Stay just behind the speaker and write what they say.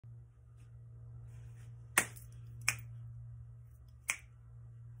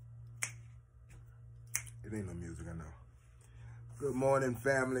It ain't no music, I know. Good morning,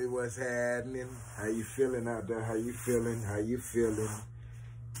 family. What's happening? How you feeling out there? How you feeling? How you feeling?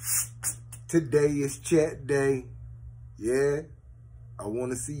 Today is chat day. Yeah? I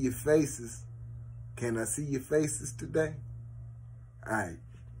want to see your faces. Can I see your faces today? All right.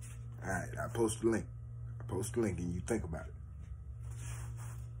 I post the link. And you think about it.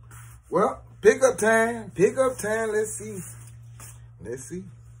 Well, pickup time. Let's see.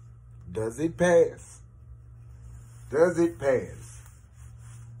 Does it pass? Does it pass?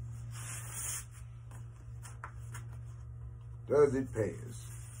 Does it pass?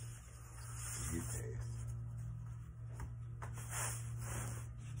 Does it pass?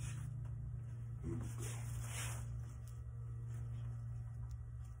 Here we go.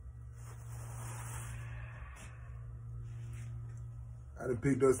 I done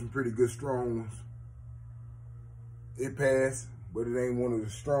picked up some pretty good strong ones. It passed, but it ain't one of the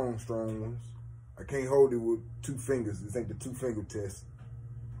strong ones. I can't hold it with 2 fingers. This ain't the 2-finger test.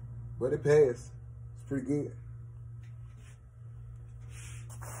 But it passed. It's pretty good.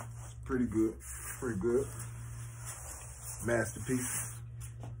 It's pretty good. Pretty good. Masterpiece.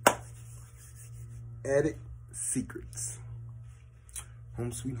 Attic Secrets.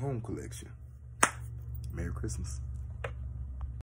 Home Sweet Home Collection. Merry Christmas.